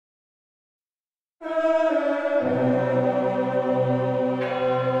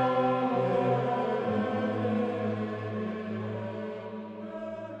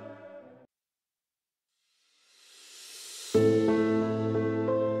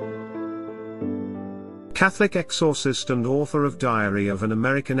Catholic exorcist and author of Diary of an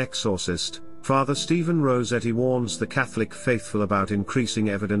American Exorcist, Father Stephen Rossetti warns the Catholic faithful about increasing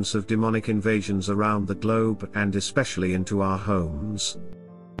evidence of demonic invasions around the globe and especially into our homes.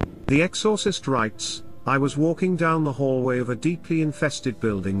 The exorcist writes, "I was walking down the hallway of a deeply infested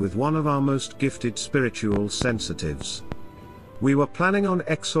building with one of our most gifted spiritual sensitives. We were planning on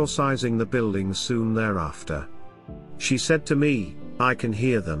exorcising the building soon thereafter. She said to me, 'I can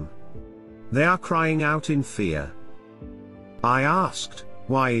hear them. They are crying out in fear.' I asked,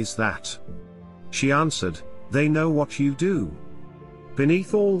 'Why is that?' She answered, 'They know what you do.'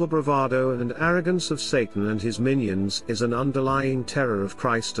 Beneath all the bravado and arrogance of Satan and his minions is an underlying terror of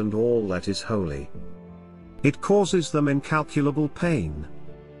Christ and all that is holy. It causes them incalculable pain.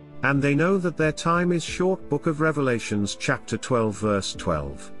 And they know that their time is short." Book of Revelations chapter 12 verse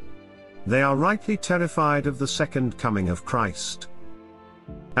 12. They are rightly terrified of the second coming of Christ.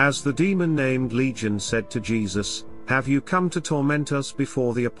 As the demon named Legion said to Jesus, "Have you come to torment us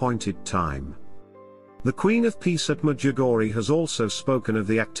before the appointed time?" The Queen of Peace at Medjugorje has also spoken of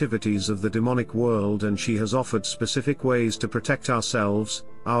the activities of the demonic world, and she has offered specific ways to protect ourselves,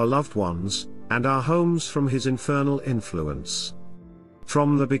 our loved ones, and our homes from his infernal influence.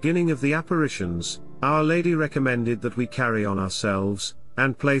 From the beginning of the apparitions, Our Lady recommended that we carry on ourselves,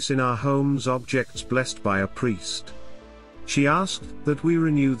 and place in our homes objects blessed by a priest. She asked that we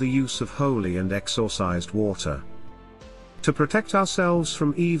renew the use of holy and exorcised water. To protect ourselves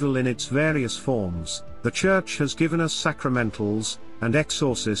from evil in its various forms, the Church has given us sacramentals, and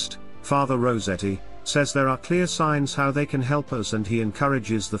exorcist, Father Rossetti, says there are clear signs how they can help us, and he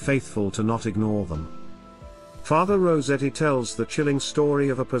encourages the faithful to not ignore them. Father Rossetti tells the chilling story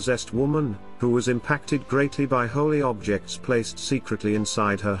of a possessed woman, who was impacted greatly by holy objects placed secretly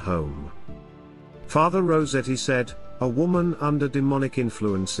inside her home. Father Rossetti said, "A woman under demonic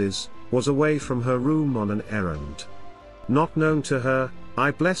influences was away from her room on an errand. Not known to her,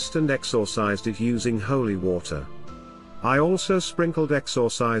 I blessed and exorcised it using holy water. I also sprinkled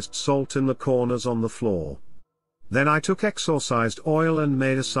exorcised salt in the corners on the floor. Then I took exorcised oil and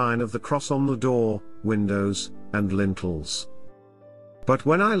made a sign of the cross on the door, windows, and lintels. But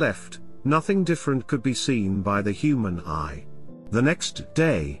when I left, nothing different could be seen by the human eye. The next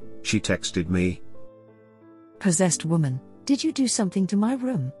day, she texted me." Possessed woman, did you do something to my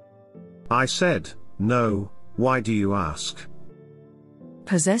room? I said, "No, why do you ask?"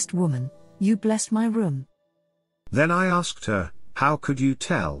 Possessed woman, you blessed my room. Then I asked her, "How could you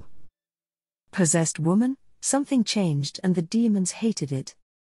tell?" Possessed woman, something changed and the demons hated it.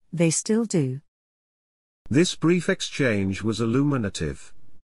 They still do. This brief exchange was illuminative.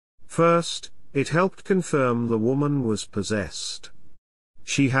 First, it helped confirm the woman was possessed.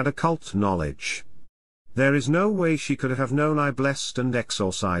 She had occult knowledge. There is no way she could have known I blessed and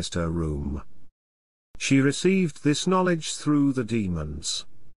exorcised her room. She received this knowledge through the demons.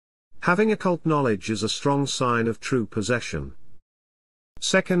 Having occult knowledge is a strong sign of true possession.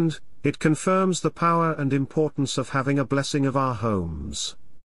 Second, it confirms the power and importance of having a blessing of our homes.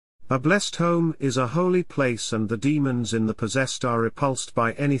 A blessed home is a holy place, and the demons in the possessed are repulsed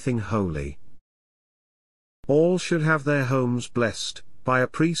by anything holy. All should have their homes blessed, by a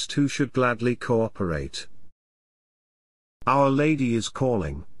priest who should gladly cooperate. Our Lady is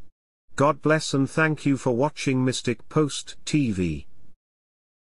calling. God bless and thank you for watching Mystic Post TV.